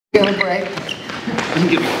Give him a break.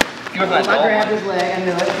 I grabbed his leg, I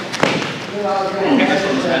knew it.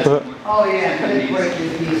 Oh yeah, big break in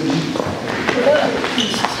pieces.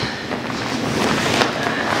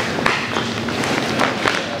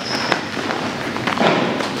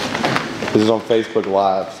 This is on Facebook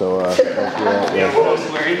Live, so don't do that. Yeah.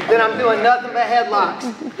 Then I'm doing nothing but headlocks.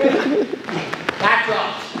 Back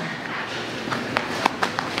drops.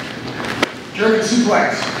 German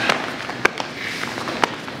suplex.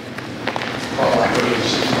 Oh, like it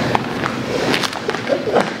is.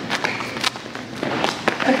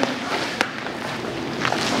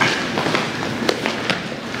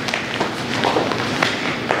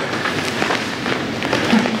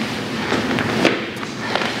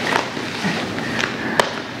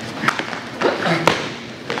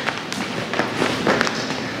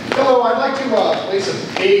 Hello, I'd like to place a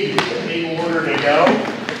big order to go.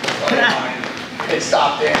 They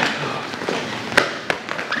stopped in.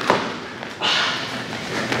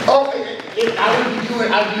 Oh, I would be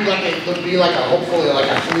doing. I would be like a hopefully like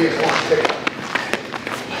a 3 o'clock pickup.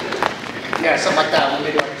 Yeah, something like that.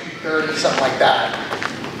 Maybe like 2:30, something like that.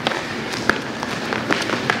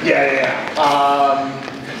 Yeah.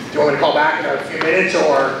 Do you want me to call back in a few minutes,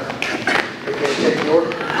 or we can take the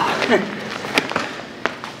order?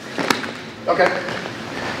 Okay.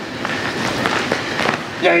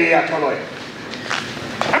 Yeah, totally.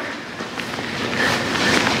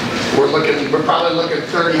 We're probably looking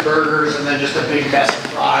 30 burgers and then just a big mess of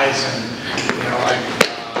fries and,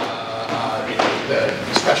 the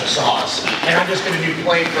special sauce. And I'm just gonna do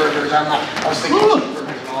plain burgers. I was thinking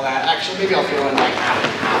cheeseburgers and all that. Actually, maybe I'll throw in like half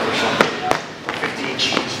and half or something. 15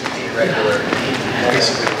 cheese, 15 regular.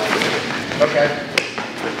 Basically. Okay.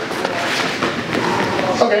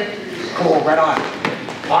 Cool, right on.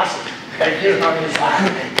 Awesome. Thank you.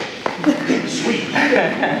 Sweet.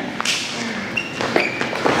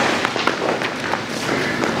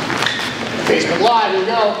 Facebook Live, here we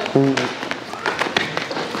go.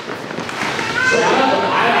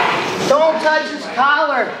 Don't touch his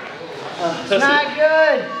collar. It's not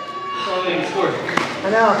good. I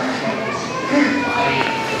know.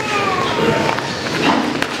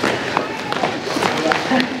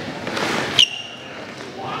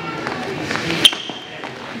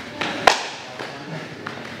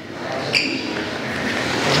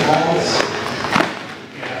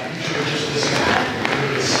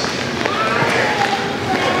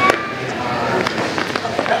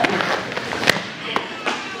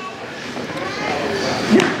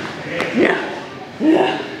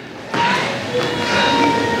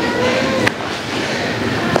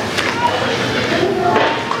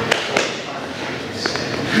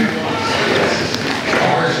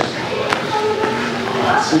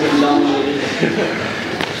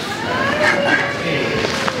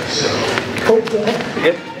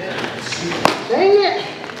 Dang it!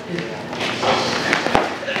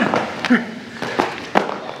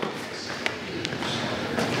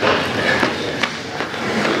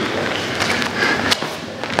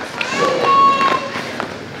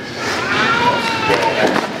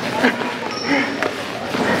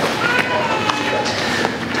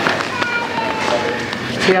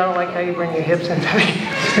 See, I don't like how you bring your hips into me.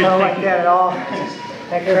 I don't like that at all.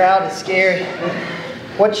 That crowd is scary.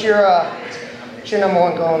 What's your number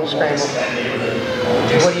one goal in the scramble?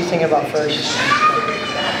 What do you think about first?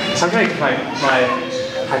 I'm trying to get my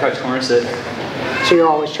high crouch corner sit. So you're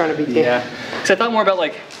always trying to beat the... Yeah. Because I thought more about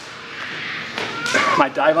like my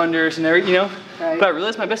dive unders and everything, Right. But I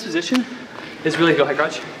realized my best position is really to go high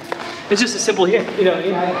crouch. It's just as simple here,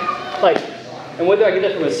 like, and whether I get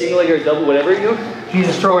that from a single leg or a double, whatever, you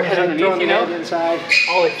just throw your head underneath, head inside.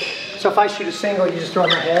 So if I shoot a single, you just throw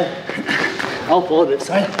my head? I'll pull it this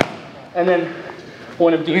side. And then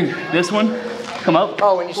when I'm doing this one, come up.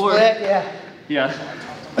 Oh, when you split, yeah. Yeah.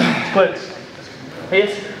 But, yes.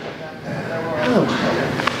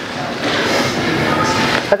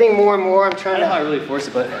 I think more and more I'm trying I don't know how I really force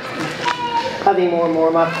it, but. I think more and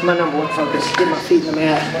more my number one focus is get my feet in the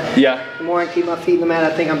mat. Yeah. The more I keep my feet in the mat,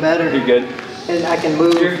 I think I'm better. You're good. And I can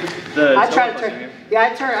move. I try to turn. Yeah,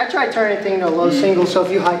 I try to turn anything to a low single. So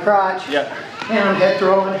if you high crotch, and I'm head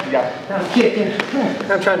throwing, I'm kicking,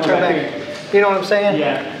 I'm trying to turn back. You know what I'm saying?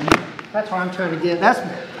 Yeah. That's what I'm trying to get. I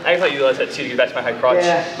thought you realized that too, to get back to my high crotch,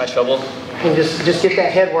 my shovel. And just get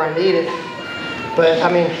that head where I need it. But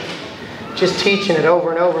I mean, just teaching it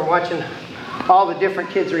over and over and watching all the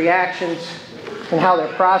different kids' reactions and how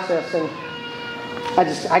they're processing.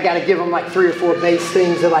 I got to give them like 3 or 4 base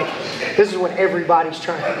things that like, this is what everybody's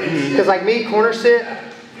trying. Because like me, corner sit, I'm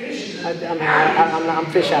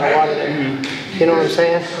fish out of water there. You know what I'm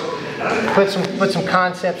saying? Put some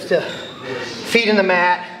concepts to feet in the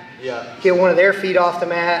mat, Yeah. Get one of their feet off the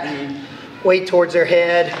mat, weight towards their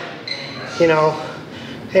head. You know,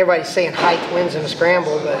 everybody's saying height wins in a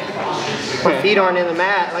scramble, but my feet aren't in the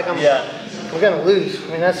mat, like I'm gonna lose. I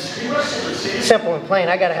mean, that's simple and plain.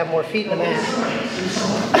 I gotta have more feet in the mat.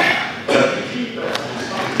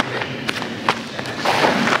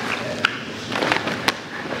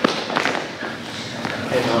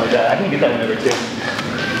 I can get that one over too.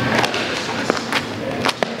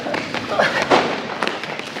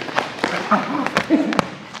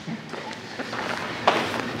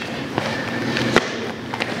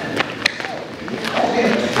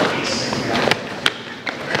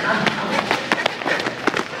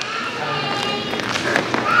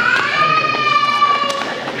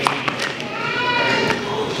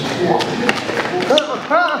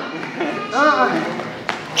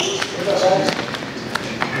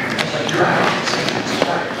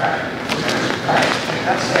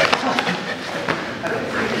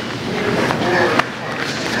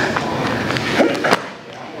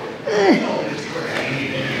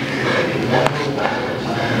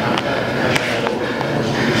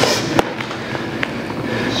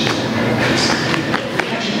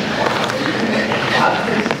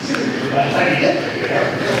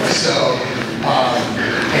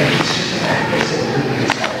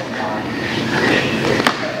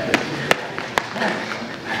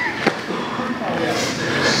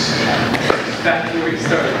 Back to where we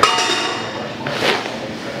started.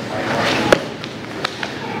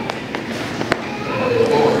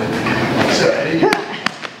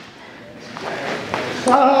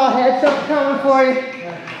 Oh, I had something coming for you.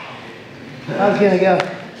 I was gonna go.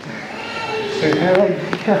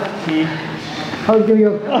 I was gonna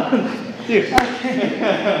go.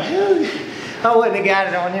 I wouldn't have got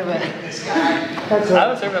it on you, but that's I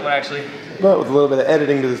was serving that one actually. But with a little bit of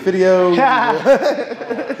editing to this video.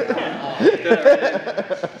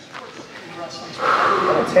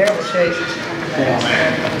 terrible shape.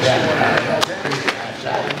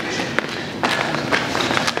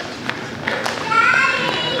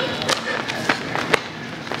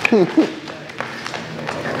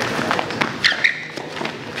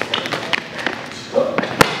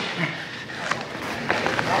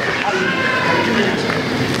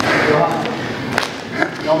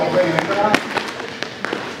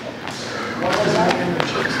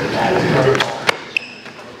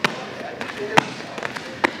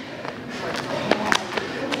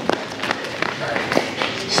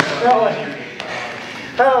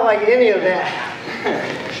 I don't like any of that.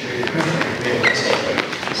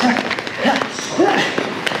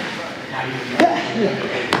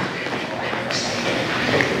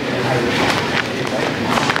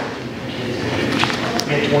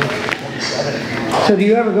 So do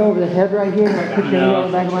you ever go over the head right here? Like put your knee on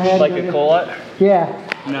the back of my head? Like a pull-up? Yeah.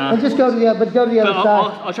 No. And just go to the other, but go to the other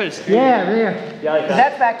side. I'll try to straighten. Yeah, there. Yeah, like that.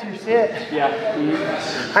 That's back to your sit.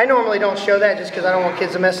 Yeah. I normally don't show that just because I don't want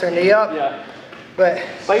kids to mess their knee up. Yeah. But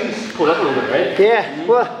So you just pull it up a little bit, right? yeah,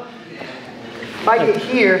 well, if I get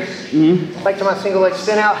here, like to my single leg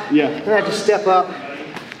spin out, and I just step up.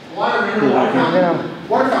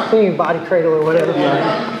 Thinking body cradle or whatever.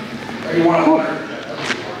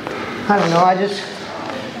 I don't know,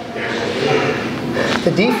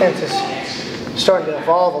 the defense is starting to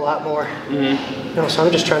evolve a lot more. You know, so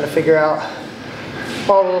I'm just trying to figure out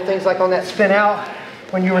all the little things like on that spin out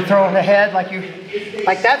when you were throwing the head, like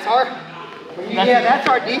that's our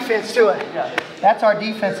defense to it. Yeah. That's our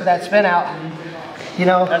defense to that spin out. You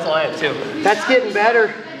know, That's all I had too. that's getting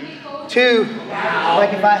better too.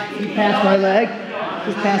 Like if you pass my leg,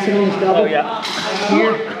 just pass it in this double. Oh yeah.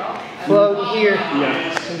 Here, floating here,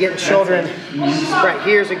 and getting shoulder in. Right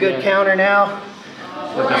here's a good counter now.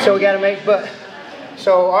 So we got to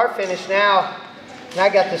so our finish now, and I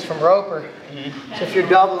got this from Roper. So if you're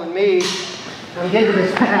doubling me, I'm getting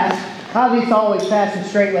this pass. Obviously always passing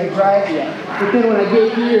straight legs, right? Yeah. But then when I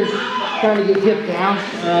get here, trying to get hipped down,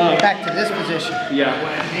 back to this position. Yeah.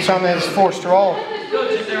 So I'm in this forced roll. So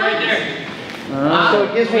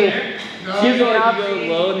it gives me an option. You go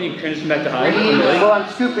low and then you transition back to high. Well, I'm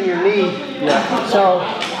scooping your knee. Yeah. So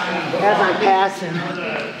as I'm passing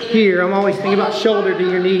here, I'm always thinking about shoulder to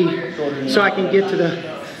your knee, so I can get to the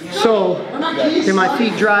sole. Then my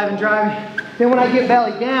feet driving. Then when I get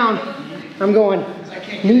belly down, I'm going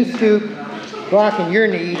knee scoop, blocking your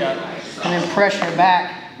knee, and then pressuring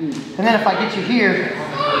back. And then if I get you here,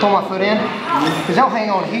 pull my foot in, because they'll hang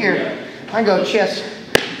on here. I can go chest,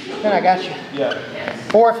 then I got you. Yeah.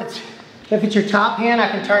 Or if it's your top hand, I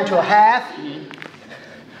can turn to a half.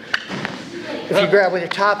 If you grab with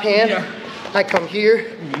your top hand, I come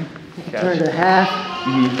here, turn to a half.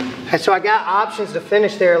 And so I got options to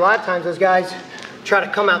finish there. A lot of times those guys try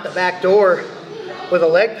to come out the back door with a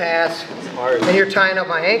leg pass, and you're tying up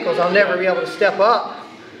my ankles, I'll never be able to step up.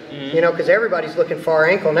 You know, because everybody's looking far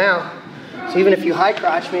ankle now. So even if you high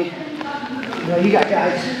crotch me, you know, you got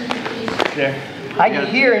guys. There. I get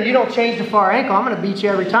here and you don't change the far ankle, I'm going to beat you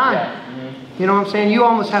every time. You know what I'm saying? You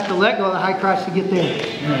almost have to let go of the high crotch to get there.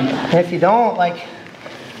 And if you don't, like,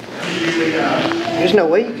 there's no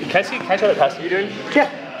way you can. Can I try that pass that you're doing? Yeah,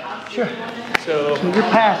 sure. So you're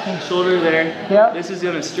passing. Shoulder there. Yep. This is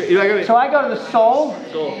going straight. So I go to the sole,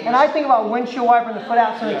 and I think about windshield wipering the foot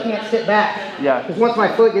out so they can't sit back. Yeah. Because once my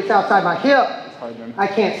foot gets outside my hip, I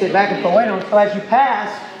can't sit back and put weight on it. So as you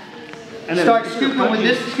pass, and then start scooping with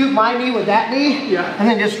this, scoop my knee with that knee, and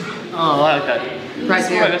then just. Oh, I like that. Right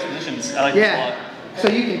there. One of my best positions. I like this a lot. So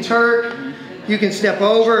you can turn, you can step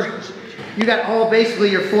over. You got all basically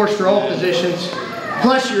your forced roll positions.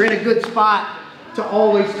 Plus you're in a good spot to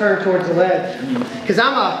always turn towards the legs. Because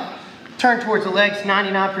I'm a turn towards the legs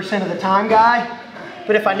 99% of the time guy.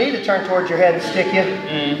 But if I need to turn towards your head and stick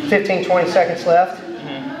you, 15, 20 seconds left.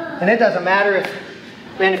 And it doesn't matter if,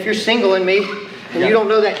 man, if you're singling me and you don't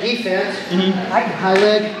know that defense, I can high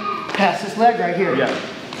leg pass this leg right here.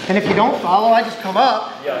 And if you don't follow, I just come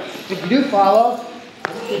up. If you do follow,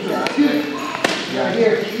 right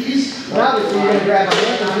here. And obviously you're going to grab my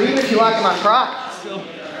ankles, but even if you lock in my crotch,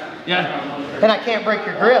 then I can't break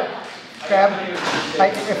your grip. Grab.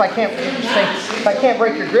 If I can't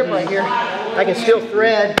break your grip right here, I can still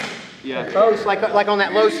thread close, like on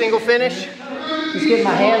that low single finish. Just getting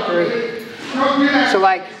my hand through. So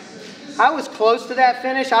like, I was close to that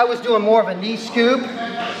finish. I was doing more of a knee scoop.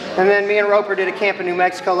 And then me and Roper did a camp in New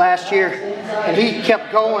Mexico last year. And he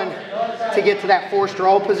kept going to get to that forced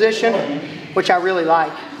roll position, which I really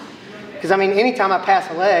like. Because I mean, anytime I pass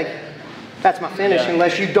a leg, that's my finish,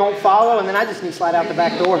 unless you don't follow, and then I just need to slide out the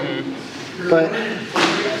back door. But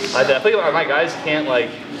I definitely, my guys can't, like,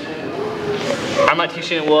 I'm not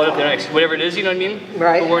teaching it well enough, whatever it is, you know what I mean?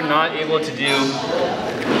 Right. But we're not able to do,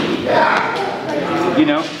 you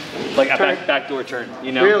know, like a back door turn,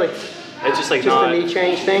 you know? Really? It's just like just not. a knee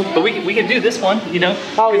change thing? But we can do this one, you know?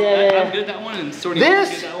 Oh yeah. I'm good at that one, and sort of this,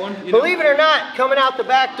 good at that one. You know? believe it or not, coming out the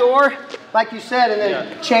back door, like you said, and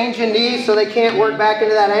then changing knees so they can't work back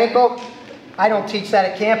into that ankle. I don't teach that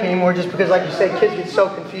at camp anymore just because, like you said, kids get so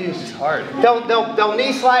confused. It's hard. They'll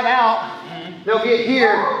knee slide out, they'll get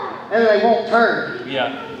here, and they won't turn.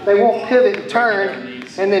 They won't pivot and turn,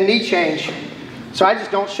 and then knee change. So I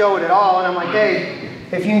just don't show it at all, and I'm like, hey,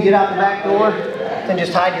 if you can get out the back door, then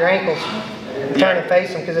just hide your ankles. Turn and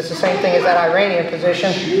face them, because it's the same thing as that Iranian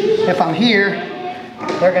position. If I'm here,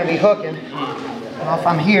 they're going to be hooking. Well, if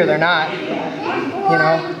I'm here, they're not. You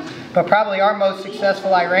know. But probably our most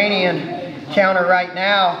successful Iranian counter right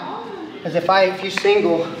now is if you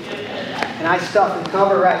single and I stuff and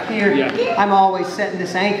cover right here, I'm always setting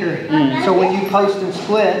this anchor. So when you post and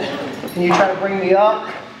split and you try to bring me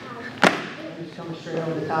up, I'm just coming straight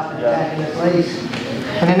over the top and attacking this lace.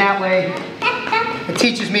 And then that way, it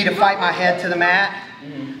teaches me to fight my head to the mat,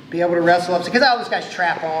 be able to wrestle up. Because all those guys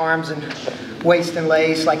trap arms and waist and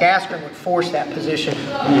lace. Like Askren would force that position.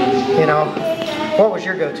 You know, what was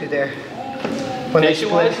your go-to there? When they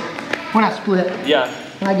split? When I split.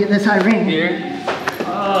 When I get this Iranian. Here.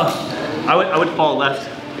 I would fall left.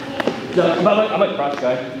 I'm a cross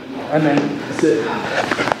guy. And then sit.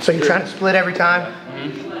 So you're trying to split every time?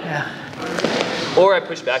 Or I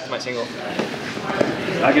push back to my single.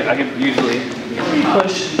 I can usually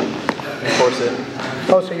push and force it.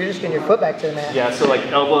 Oh, so you're just getting your foot back to the mat? Yeah, so like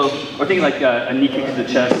elbow, or thinking like a knee kick to the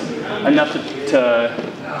chest, enough to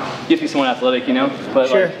get me someone athletic, you know?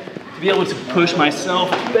 But like, to be able to push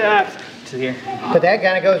myself back to here. But that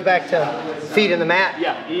kind of goes back to feet in the mat.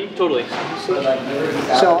 Yeah, totally.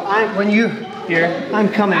 So I'm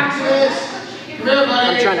coming.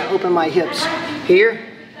 I'm trying to open my hips. Here?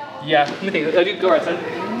 Yeah, let me think. Go right side.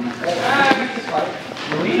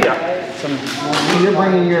 You're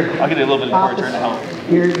bringing your. I'll get a little bit more turn to help.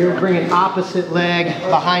 You're bringing opposite leg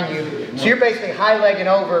behind you. So you're basically high legging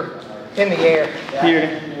over in the air.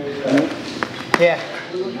 Here. Yeah.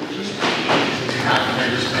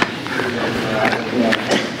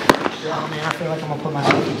 Oh man, I feel like I'm gonna put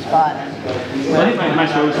myself in the spot. Well, I think my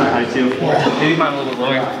shoulders are high too. Maybe mine a little bit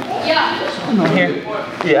lower. Yeah. Here.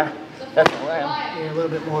 Yeah. That's where I am. Yeah, a little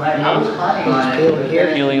bit more. Just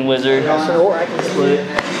here. Healing wizard. So, or I can split.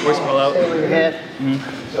 Or scroll out. Stay over your head.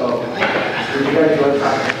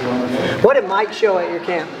 What did Mike show at your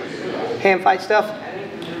camp? Hand fight stuff?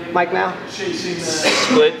 Mike Mao?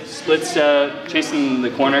 Splits chasing the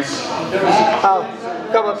corner. Oh,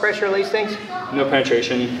 a couple of pressure release things? No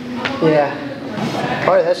penetration. Yeah.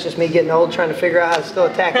 Part of that's just me getting old, trying to figure out how to still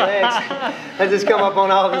attack legs. I just come up on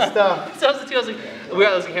all this stuff. So I was like, we were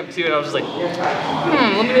at this camp too, and I was just like,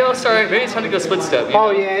 maybe I'll start. Maybe it's time to go split step. You know?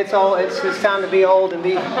 Oh yeah, it's time to be old and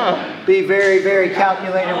be very, very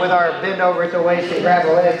calculated with our bend over at the waist and grab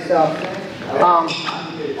the leg stuff.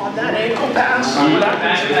 On that ankle pass, what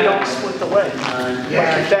happens if you don't split the leg?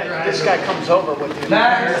 Like this guy comes over with you.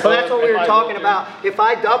 Well, that's what we were talking about. If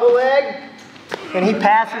I double leg and he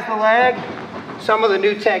passes the leg, some of the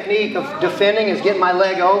new technique of defending is getting my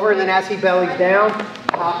leg over, and then as he bellies down,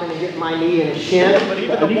 popping and getting my knee and his shin. But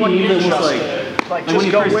even the one you just like when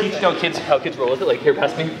you go first with teach how kids roll with it, like here,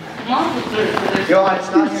 pass me. Yo,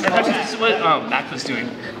 it's not This is what Mac was doing.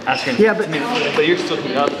 Asking. Yeah, but you're still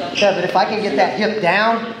coming up. Yeah, but if I can get that hip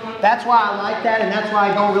down, that's why I like that, and that's why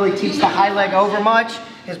I don't really teach the high leg over much,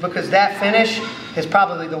 is because that finish is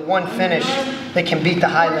probably the one finish that can beat the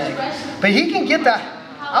high leg. But he can get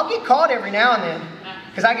I'll get caught every now and then,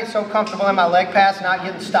 because I get so comfortable in my leg pass not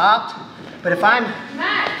getting stopped. But if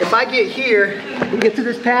I get here, we get to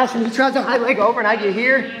this pass and he tries a high leg over and I get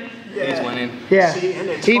here, He's winning. yeah, See, and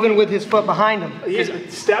it's even funny. with his foot behind him. That's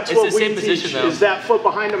It's what the we same position, teach, though. is that foot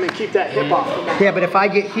behind him and keep that hip off. Yeah, but if I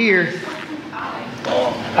get here,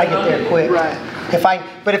 I get there quick. Right.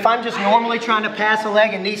 But if I'm just normally trying to pass a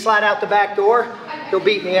leg and knee slide out the back door, he'll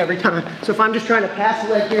beat me every time. So if I'm just trying to pass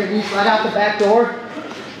a leg here and knee slide out the back door,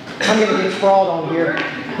 I'm going to get sprawled on here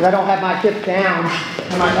because I don't have my hip down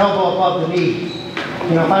and my elbow above the knee.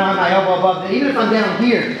 You know, if I don't have my elbow above the, even if I'm down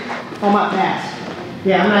here on my pass,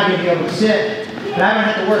 yeah, I'm not going to be able to sit. But I don't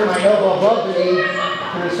have to work my elbow above the knee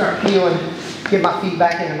and then start peeling, get my feet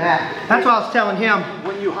back in the mat. That's what I was telling him.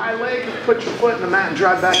 When you high leg, put your foot in the mat and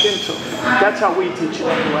drive back into it. That's how we teach it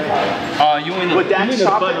anyway. You want Would that to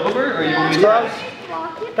stop butt it? over, or you want me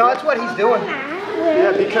to? No, that's what he's doing.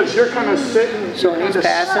 Yeah, because you're kind of sitting. So he's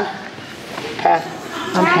passing.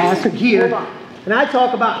 I'm passing here. And I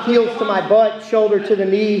talk about heels to my butt, shoulder to the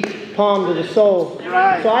knee, palm to the sole.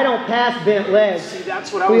 Right. So I don't pass bent legs. See,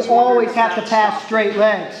 that's what I We was wondering always if have to that pass stopped. straight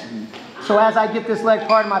legs. So as I get this leg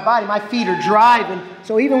part of my body, my feet are driving.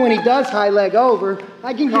 So even when he does high leg over,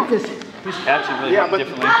 I can get this. We should actually really Yeah, but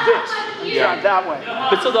differently. this, drive that way.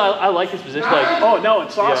 But still, I like his position. Like, Oh no,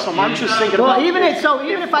 it's awesome. I'm just thinking Well, about even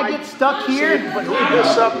if I get stuck here, but leave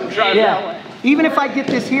this up and drive that way. yeah. Even if I get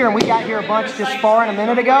this here, and we got here a bunch just sparring a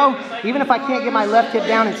minute ago, even if I can't get my left hip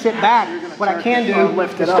down and sit back, what I can do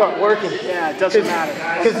is start working. Yeah, it doesn't matter.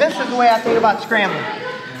 Because this is the way I think about scrambling.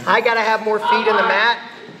 I got to have more feet in the mat,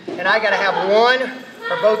 and I got to have one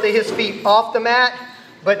or both of his feet off the mat,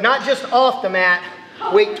 but not just off the mat,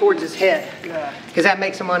 weight towards his head. Yeah. Because that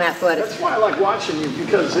makes him unathletic. That's why I like watching you,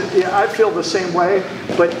 because I feel the same way.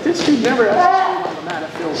 But this dude never has to stand on the mat, it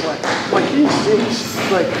feels like. Like he's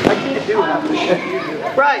like, I can't do half the shit you do.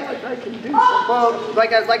 Right. Like I can do something. Well,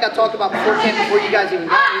 like I talked about before you guys even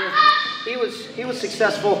got here, he was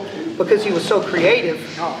successful because he was so creative.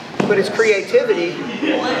 But his creativity,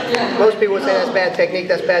 most people would say that's bad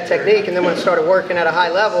technique, and then when it started working at a high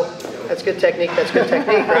level, that's good technique,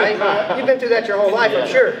 right? You've been through that your whole life, I'm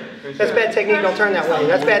sure. That's bad technique, don't turn that way.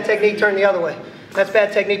 That's bad technique, turn the other way. That's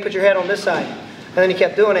bad technique, put your head on this side. And then he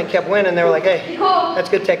kept doing it and kept winning, they were like, hey, that's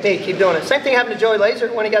good technique, keep doing it. Same thing happened to Joey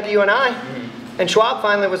Laser when he got to UNI. And Schwab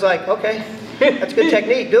finally was like, okay, that's good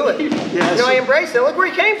technique, do it. Yeah, you know, he embraced it. Look where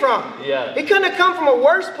he came from. Yeah. He couldn't have come from a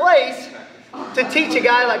worse place to coach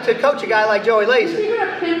a guy like Joey Laser.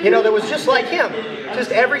 You know, that was just like him.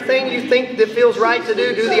 Just everything you think that feels right to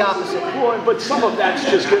do the opposite. Well, but some of that's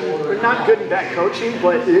just good, not good and bad coaching,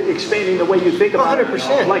 but expanding the way you think about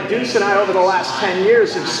 100%. it. Like Deuce and I over the last 10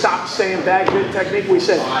 years have stopped saying bad, good technique. We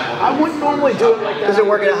said, I wouldn't normally do it like that. Does it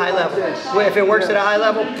work at a high level? Well, if it works at a high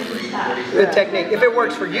level, good technique. If it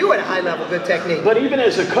works for you at a high level, good technique. But even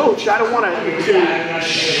as a coach, I don't want to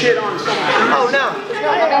shit on someone. Oh,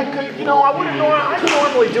 no. You know, I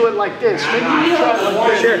normally do it like this. Maybe you try it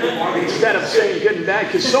like this. Sure. Instead of saying good and bad,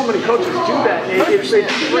 because so many coaches do that.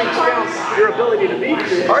 It brings down your ability to be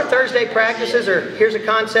creative. Our Thursday practices are, here's a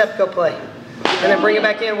concept, go play. And then bring it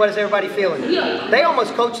back in, what is everybody feeling? They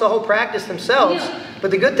almost coach the whole practice themselves. But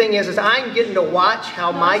the good thing is I'm getting to watch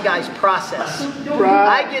how my guys process.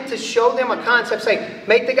 Right. I get to show them a concept, say,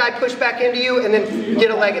 make the guy push back into you and then get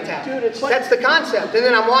a leg attack. Dude, it's like, that's the concept. And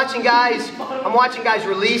then I'm watching guys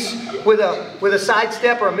release with a side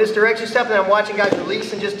step or a misdirection step, and then I'm watching guys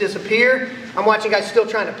release and just disappear. I'm watching guys still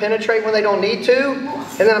trying to penetrate when they don't need to.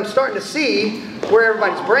 And then I'm starting to see where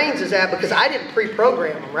everybody's brains is at, because I didn't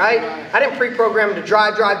pre-program them, right? I didn't pre-program them to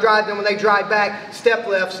drive, then when they drive back, step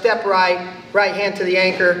left, step right, right hand to the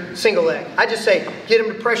anchor, single leg. I just say, get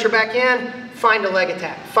them to pressure back in, find a leg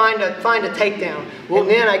attack, find a takedown, and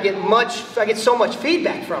then I get so much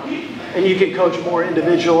feedback from them. And you can coach more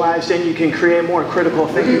individualized, and you can create more critical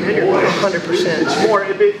thinking in your class. 100%. It's more,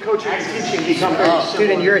 coaching and teaching become very similar.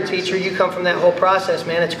 Dude, and you're a teacher, you come from that whole process,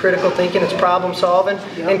 man. It's critical thinking, it's problem solving,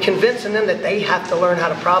 and convincing them that they have to learn how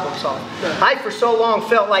to problem solve. I, for so long,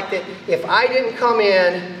 felt like that if I didn't come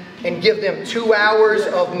in and give them 2 hours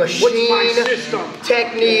of machine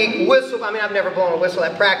technique, whistle. I mean, I've never blown a whistle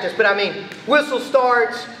at practice, but I mean, whistle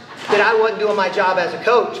starts, that I wasn't doing my job as a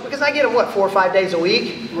coach. Because I get them, what, 4 or 5 days a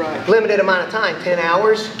week? Right. Limited amount of time, 10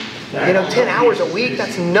 hours. You know, 10 hours a week,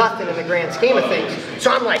 that's nothing in the grand scheme of things.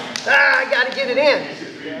 So I'm like, I got to get it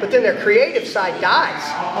in. But then their creative side dies.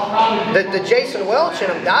 The Jason Welch in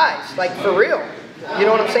them dies, like for real. You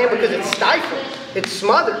know what I'm saying? Because it's stifled. It's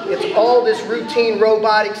smothered. It's all this routine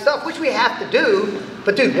robotic stuff, which we have to do.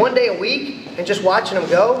 But dude, 1 day a week and just watching them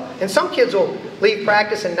go. And some kids will leave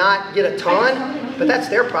practice and not get a ton, but that's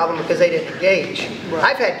their problem because they didn't engage. Right.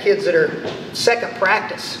 I've had kids that are second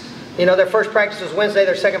practice. You know, their first practice was Wednesday,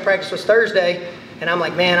 their second practice was Thursday. And I'm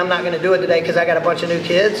like, man, I'm not going to do it today because I got a bunch of new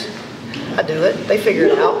kids. I do it. They figure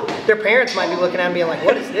it out. Their parents might be looking at me being like,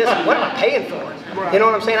 what is this? What am I paying for? You know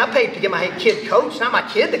what I'm saying? I paid to get my kid coached, not my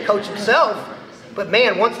kid to coach himself. But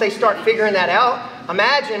man, once they start figuring that out,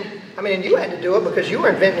 imagine, I mean, and you had to do it because you were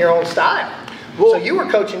inventing your own style. Well, so you were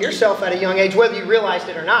coaching yourself at a young age, whether you realized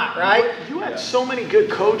it or not, right? You had so many good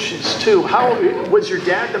coaches too. How was your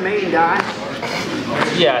dad the main guy?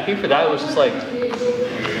 Yeah, I think for that it was just like,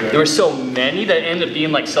 there were so many that ended up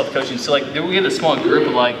being like self-coaching. So like we had a small group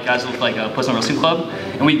of like guys with like a personal wrestling club,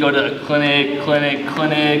 and we'd go to a clinic,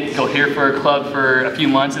 go here for a club for a few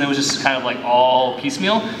months, and it was just kind of like all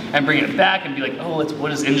piecemeal, and bringing it back and be like, oh,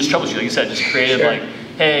 what is, and just troubleshoot, like you said, just creative, like,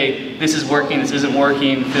 hey, this is working, this isn't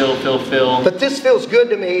working, fill. But this feels good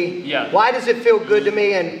to me. Yeah. Why does it feel good to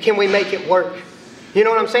me, and can we make it work? You know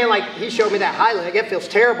what I'm saying? Like, he showed me that high leg. It feels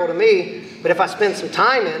terrible to me, but if I spend some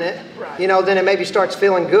time in it, you know, then it maybe starts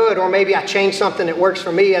feeling good, or maybe I change something that works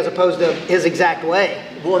for me as opposed to his exact way.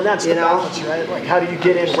 Well, and that's the balance, right? Like, how do you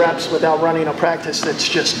get in reps without running a practice that's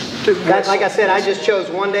just... Like I said, I just chose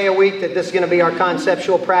 1 day a week that this is going to be our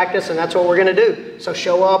conceptual practice, and that's what we're going to do. So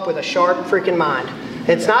show up with a sharp freaking mind.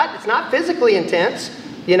 It's not physically intense.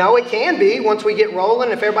 You know, it can be once we get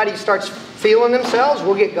rolling. If everybody starts feeling themselves,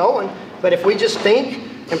 we'll get going. But if we just think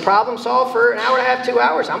and problem solve for an hour and a half, 2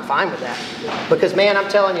 hours, I'm fine with that. Because man, I'm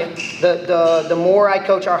telling you, the more I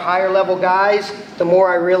coach our higher level guys, the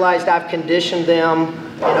more I realized I've conditioned them.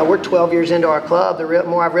 You know, we're 12 years into our club. The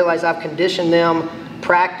more I've realized I've conditioned them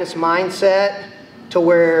practice mindset to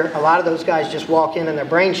where a lot of those guys just walk in and their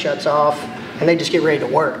brain shuts off and they just get ready to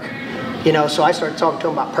work. You know, so I started talking to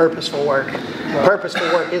them about purposeful work. Purposeful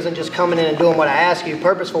work isn't just coming in and doing what I ask you.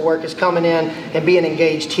 Purposeful work is coming in and being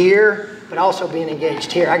engaged here, but also being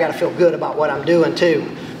engaged here. I got to feel good about what I'm doing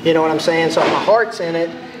too. You know what I'm saying? So my heart's in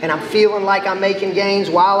it, and I'm feeling like I'm making gains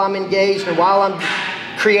while I'm engaged and while I'm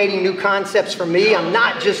creating new concepts for me. I'm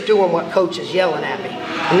not just doing what coach is yelling at me.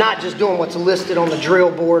 I'm not just doing what's listed on the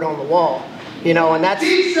drill board on the wall. You know, and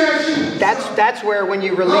that's where when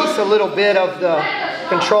you release a little bit of the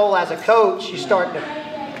control as a coach, you start to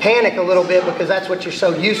panic a little bit because that's what you're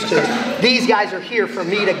so used to. These guys are here for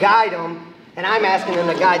me to guide them, and I'm asking them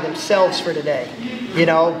to guide themselves for today. You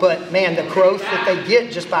know, but man, the growth that they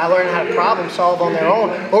get just by learning how to problem solve on their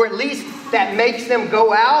own, or at least that makes them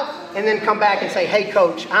go out and then come back and say, hey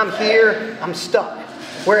coach, I'm here, I'm stuck.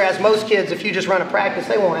 Whereas most kids, if you just run a practice,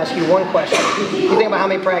 they won't ask you one question. You think about how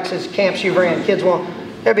many practices, camps you've ran, kids won't.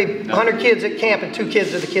 There'll be 100 kids at camp and 2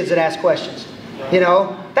 kids are the kids that ask questions. You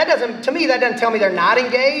know, that doesn't, to me, that doesn't tell me they're not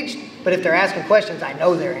engaged, but if they're asking questions, I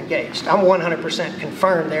know they're engaged. I'm 100%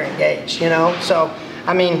 confirmed they're engaged, you know? So,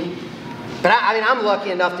 I mean, but I'm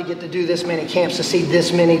lucky enough to get to do this many camps, to see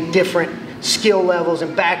this many different skill levels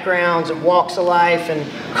and backgrounds and walks of life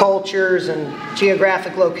and cultures and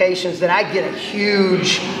geographic locations that I get a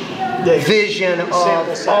huge vision of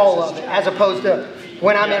all of it, as opposed to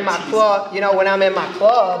when I'm in my club, you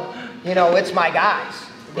know, it's my guys,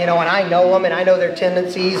 you know, and I know them and I know their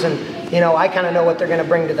tendencies, and, you know, I kind of know what they're going to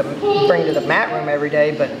bring to the mat room every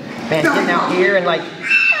day. But man, getting out here and like,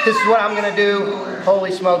 this is what I'm going to do.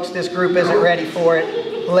 Holy smokes, this group isn't ready for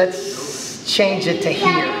it. Let's change it to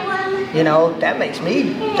here. You know, that makes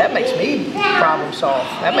me problem solve.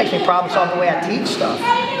 That makes me problem solve the way I teach stuff,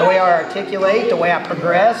 the way I articulate, the way I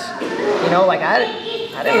progress. You know, like I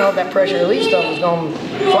didn't know if that pressure release stuff was going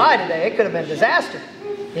to fly today. It could have been a disaster.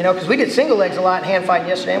 You know, because we did single legs a lot in hand fighting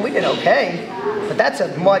yesterday, and we did okay. But that's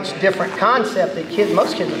a much different concept that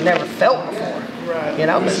most kids have never felt before. You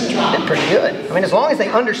know, but they did pretty good. I mean, as long as they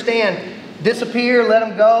understand disappear, let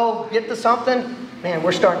them go, get to something, man,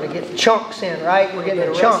 we're starting to get chunks in, right? We're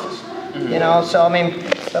getting the chunks, you know. So I mean,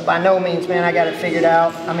 but by no means, man, I got it figured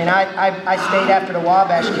out. I mean, I stayed after the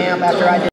Wabash camp after I did